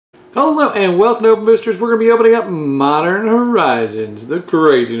Hello and welcome to Openboosters. We're going to be opening up Modern Horizons. The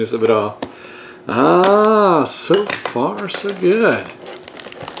craziness of it all. So far so good.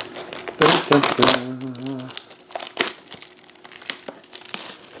 Dun, dun, dun.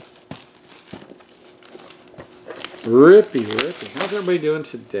 Rippy Rippy. How's everybody doing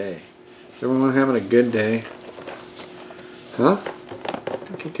today? Is everyone having a good day? Huh?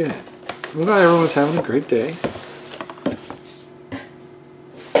 Okay, good. I'm glad everyone's having a great day.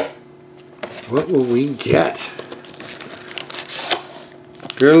 What will we get?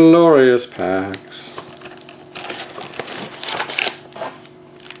 Glorious packs.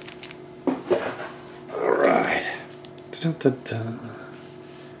 Alright. Dun, dun, dun.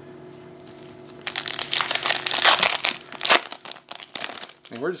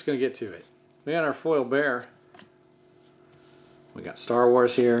 And we're just going to get to it. We got our foil bear. We got Star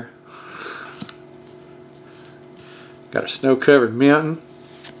Wars here. Got our snow-covered mountain.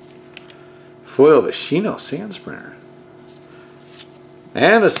 Foil Vishino Sand Sprinter.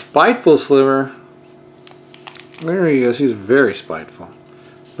 And a spiteful sliver. There he is. He's very spiteful.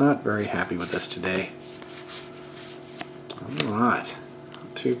 Not very happy with us today. Alright.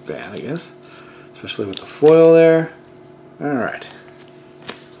 Not too bad, I guess. Especially with the foil there. Alright.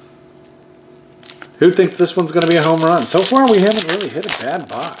 Who thinks this one's going to be a home run? So far we haven't really hit a bad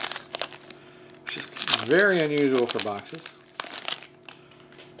box. Which is very unusual for boxes.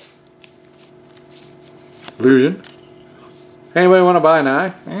 Illusion. Anybody want to buy an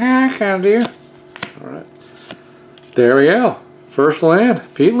eye? Yeah, I kind of do. Alright. There we go. First land.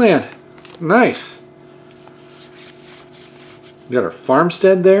 Peatland. Nice. Got our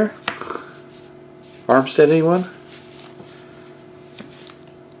farmstead there. Farmstead, anyone?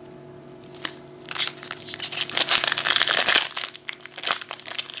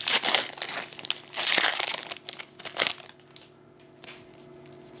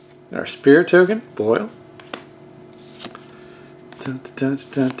 Our spirit token. Boil. Dun, dun,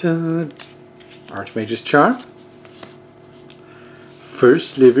 dun, dun, dun. Archmage's Charm.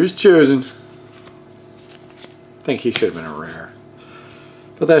 First Sliver's Chosen. I think he should have been a rare.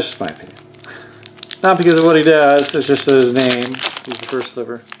 But that's just my opinion. Not because of what he does, it's just his name. He's the first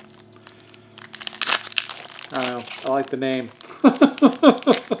sliver. I don't know. I like the name.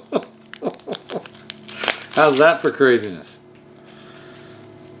 How's that for craziness?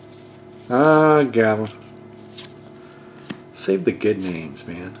 Goblin. Save the good names,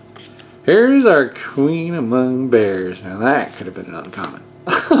 man. Here's our Queen Among Bears. Now that could have been an uncommon.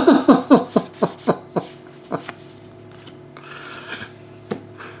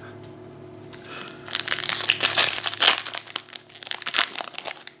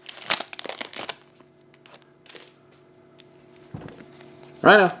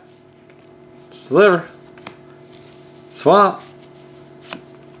 Rhino. Sliver. Swamp.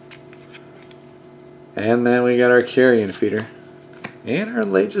 And then we got our Carrion Feeder. And our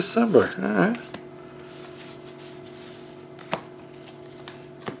Lage's Sumbler. Alright.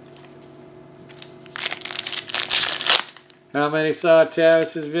 How many saw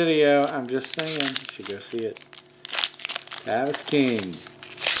Tavis's video? I'm just saying. You should go see it. Tavis King.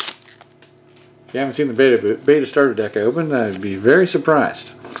 If you haven't seen the beta starter deck open, I'd be very surprised.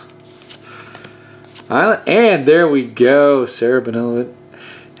 And there we go. Sarah Benevolent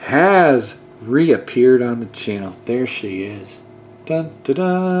has reappeared on the channel. There she is. Dun, da,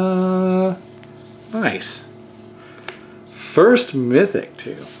 da. Nice. First mythic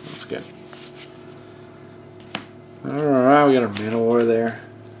too. That's good. Alright, we got our Manowar there.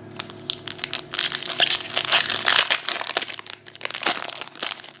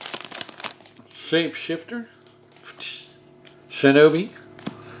 Shapeshifter. Shinobi.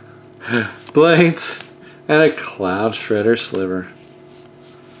 Blades. And a Cloud Shredder Sliver.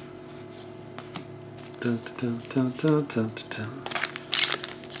 Dun, dun, dun, dun, dun, dun, dun.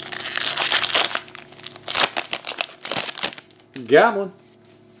 Goblin.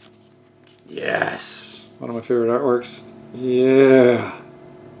 Yes. One of my favorite artworks. Yeah.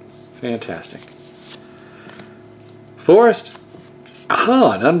 Fantastic. Forest.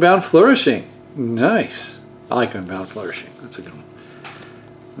 Aha, an Unbound Flourishing. Nice. I like Unbound Flourishing. That's a good one.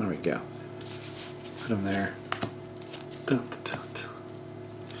 There we go. Put them there. Dun, dun, dun, dun.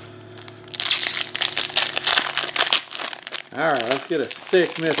 Alright, let's get a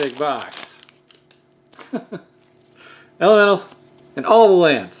 6 mythic box. Elemental and all the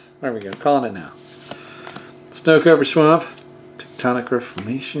lands. There we go, calling it now. Snow-covered Swamp, Tectonic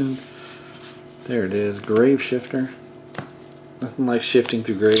Reformation. There it is, Grave Shifter. Nothing like shifting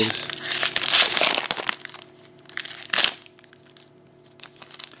through graves.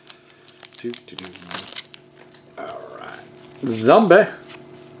 Alright. Zombie.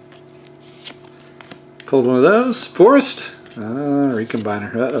 Pulled one of those. Forest.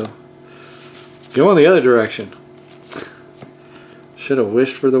 Recombiner. Uh-oh. Going the other direction. Should have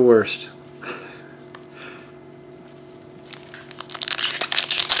wished for the worst.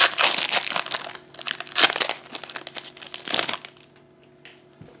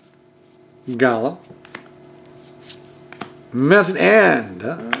 Golem. Mountain and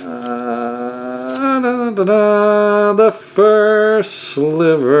the first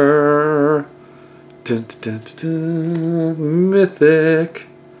sliver. Dun, dun, dun, dun, mythic.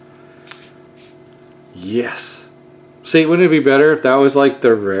 Yes. See, wouldn't it be better if that was like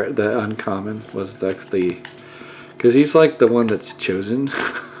the rare, the uncommon was the, because he's like the one that's chosen.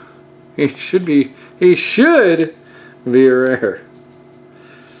 He should be a rare.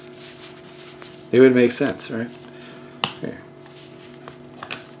 It would make sense, right? Here.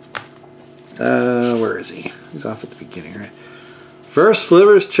 Where is he? He's off at the beginning, right? First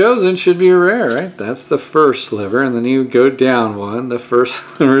sliver's chosen should be a rare, right? That's the first sliver, and then you go down one. The first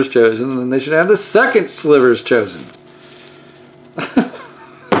sliver's chosen, and then they should have the second sliver's chosen.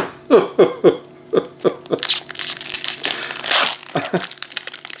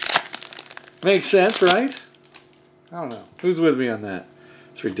 Makes sense, right? I don't know. Who's with me on that?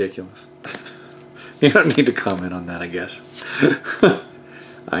 It's ridiculous. You don't need to comment on that, I guess.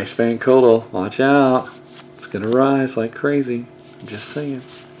 Ice Fan Kodal, watch out. It's going to rise like crazy. I'm just saying.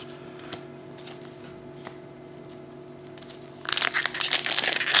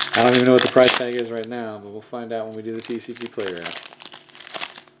 I don't even know what the price tag is right now, but we'll find out when we do the TCG play route.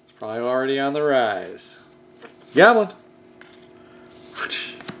 It's probably already on the rise. Goblin.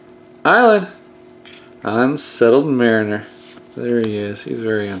 Island. Unsettled Mariner. There he is. He's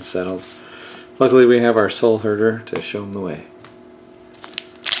very unsettled. Luckily we have our Soul Herder to show him the way.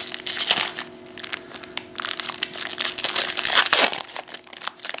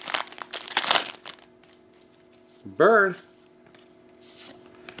 Bird.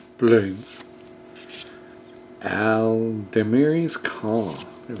 Balloons. Aldemiri's Call.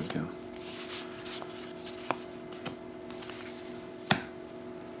 There we go.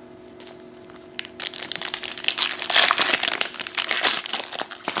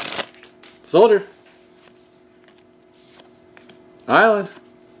 Soldier. Island.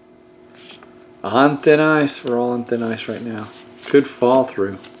 On thin ice. We're all on thin ice right now. Could fall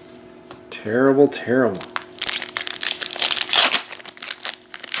through. Terrible, terrible.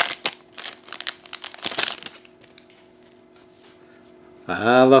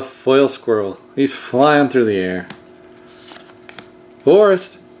 The foil squirrel. He's flying through the air.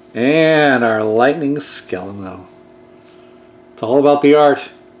 Forest. And our lightning skeletal. It's all about the art.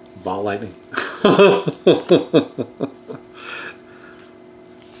 Ball lightning.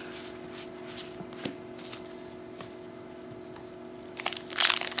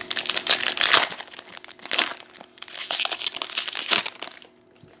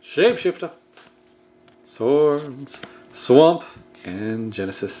 Shapeshifter. Swords. Swamp. And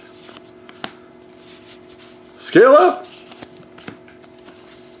Genesis. Scale up!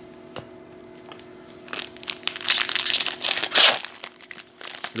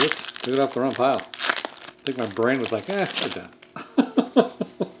 Oops, took it off the wrong pile. I think my brain was like, we're done.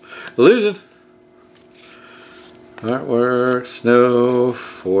 Illusion. Artwork, Snow,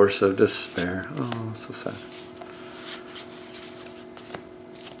 Force of Despair. Oh, so sad.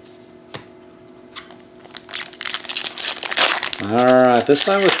 Alright, this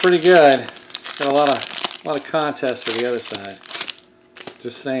time was pretty good. Got a lot of contests for the other side.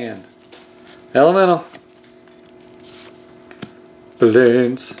 Just saying. Elemental.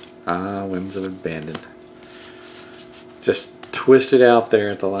 Balloons. Winds of Abandon. Just twisted out there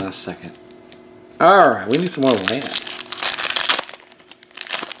at the last second. Alright, we need some more land.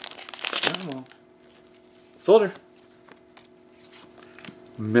 Come on. Soldier.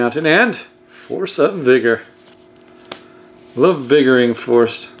 Mountain and Force of Vigor. Love Vigoring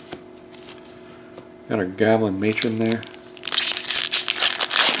Forced. Got our Goblin Matron there.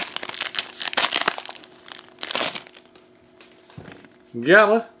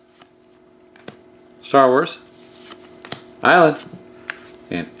 Goblin. Star Wars. Island.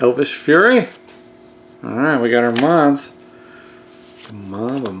 And Elvish Fury. Alright, we got our Mons.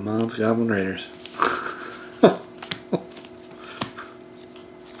 Mons Goblin Raiders.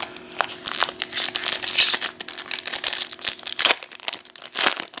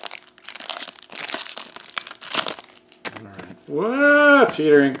 Whoa,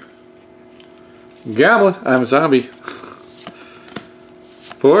 teetering. Goblin, I'm a zombie.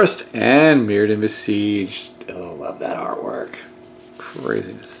 Forest and Mirrored and Besieged. Oh, love that artwork.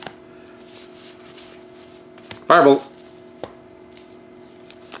 Craziness. Firebolt.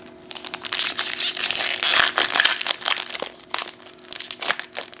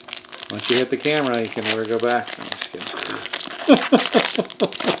 Once you hit the camera, you can never go back. No, I'm just kidding.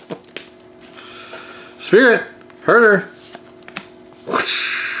 Spirit, herder.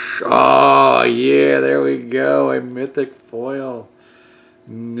 Oh yeah, there we go. A mythic foil.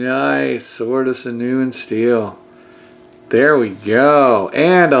 Nice. Sword of Sinew and Steel. There we go.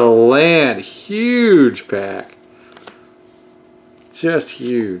 And a land. Huge pack. Just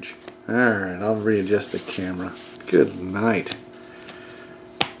huge. Alright, I'll readjust the camera. Good night.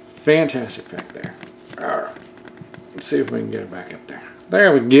 Fantastic pack there. Alright. Let's see if we can get it back up there.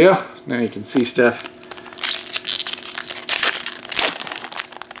 There we go. Now you can see stuff.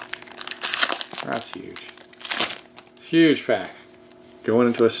 That's huge. Huge pack. Going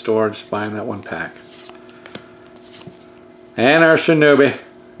into a store, just buying that one pack. And our Shinobi.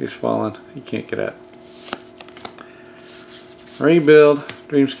 He's fallen. He can't get up. Rebuild.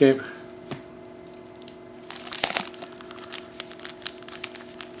 Dreamscape.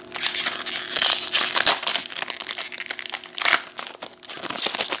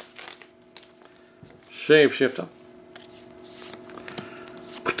 Shapeshifter.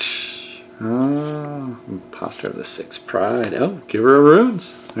 Oh, Imposter of the Sixth Pride. Oh, give her a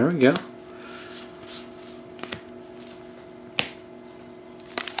runes. There we go.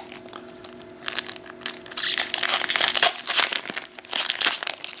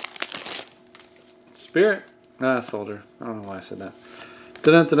 Spirit. Soldier. I don't know why I said that.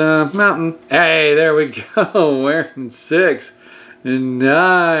 Da-da-da-da. Mountain. Hey, there we go. Wearing 6.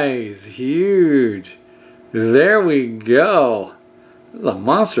 Nice. Huge. There we go. This is a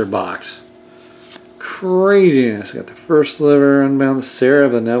monster box. Craziness. Got the First Sliver, Unbound Sarah,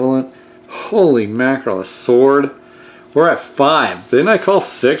 Benevolent. Holy mackerel, a sword. We're at 5. Didn't I call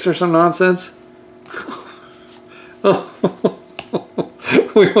 6 or some nonsense?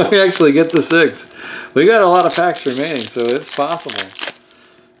 We might actually get the 6. We got a lot of packs remaining, so it's possible.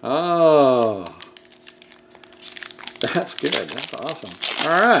 Oh. That's good. That's awesome.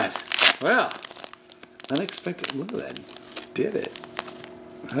 Alright. Well. Unexpected. Look at that. Did it.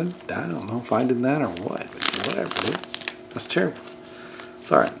 I don't know if I did that or what. Whatever, dude. That's terrible.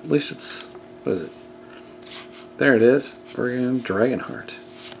 It's alright. At least it's... What is it? There it is. Friggin' Dragonheart.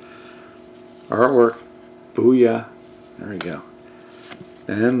 Artwork. Booyah. There we go.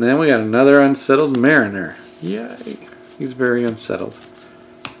 And then we got another Unsettled Mariner. Yay. He's very unsettled.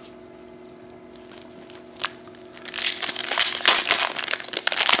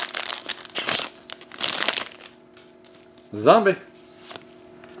 Zombie.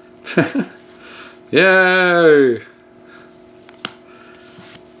 Yay.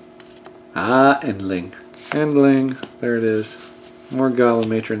 Endling. Endling. There it is. More Goblin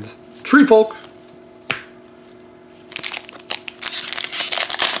Matrons. Tree Folk.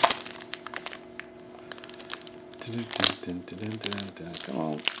 Come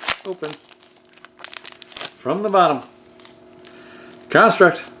on. Open. From the bottom.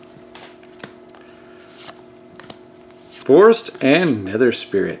 Construct. Forest and Nether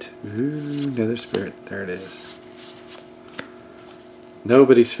Spirit. Ooh, Nether Spirit. There it is.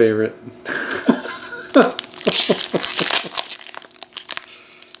 Nobody's favorite.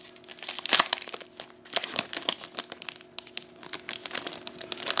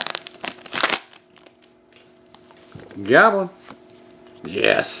 Goblin.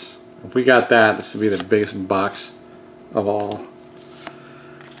 Yes. If we got that, this would be the biggest box of all.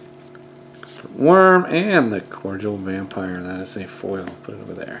 Worm and the Cordial Vampire. That is a foil. Put it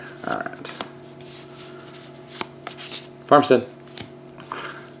over there. Alright. Farmstead.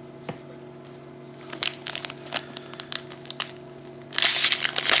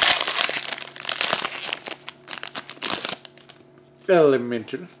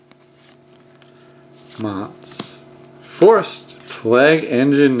 Elemental. Mods. Forest. Plague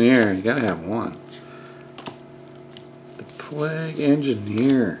Engineer. You gotta have one. The Plague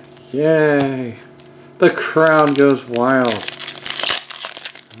Engineer. Yay. The crowd goes wild.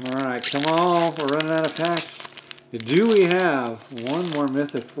 Alright, come on. We're running out of packs. Do we have one more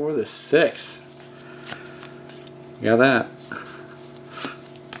mythic for the 6? Got that.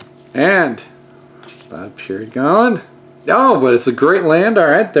 And Period Gone. Oh, but it's a great land.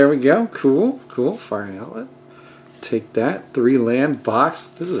 Alright, there we go. Cool. Cool. Firing Outlet. Take that. 3 land box.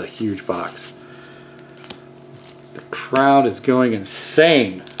 This is a huge box. The crowd is going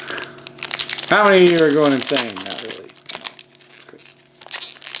insane. How many of you are going insane? Not really.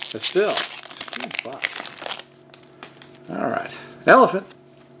 But still, it's a huge box. Alright. Elephant.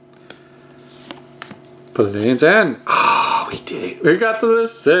 Put it in its end. Oh, we did it. We got to the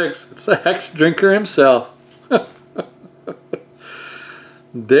 6. It's the Hex Drinker himself.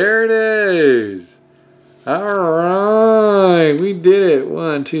 There it is. Alright. We did it.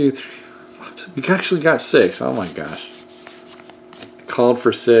 1, 2, 3. We actually got 6. Oh my gosh. Called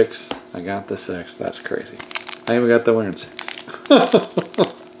for 6. I got the 6. That's crazy. I even got the winner in 6.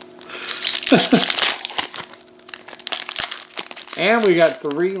 And we got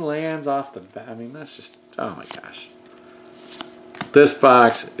 3 lands off the bat. I mean, that's just, oh my gosh. This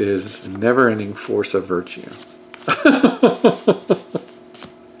box is a never-ending force of virtue.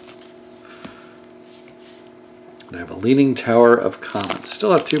 I have a Leaning Tower of Commons.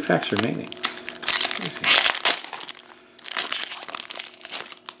 Still have 2 packs remaining.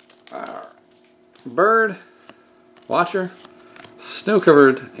 Bird, Watcher, Snow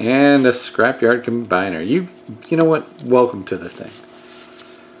Covered, and a Scrapyard Combiner. You know what? Welcome to the thing.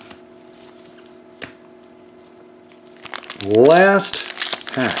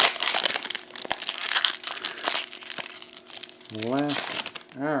 Last pack. Last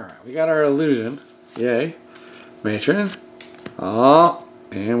pack. Alright, we got our Illusion. Yay. Matron. Oh,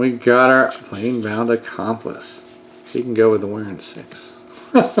 and we got our Planebound Accomplice. He can go with the wearing 6.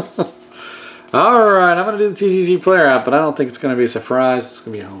 Alright, I'm going to do the TCG Player app, but I don't think it's going to be a surprise. It's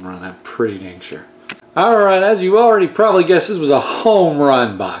going to be a home run. I'm pretty dang sure. Alright, as you already probably guessed, this was a home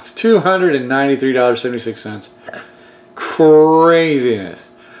run box. $293.76. Craziness.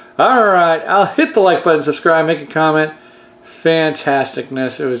 Alright, I'll hit the like button, subscribe, make a comment.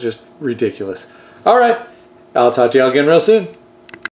 Fantasticness. It was just ridiculous. Alright, I'll talk to y'all again real soon.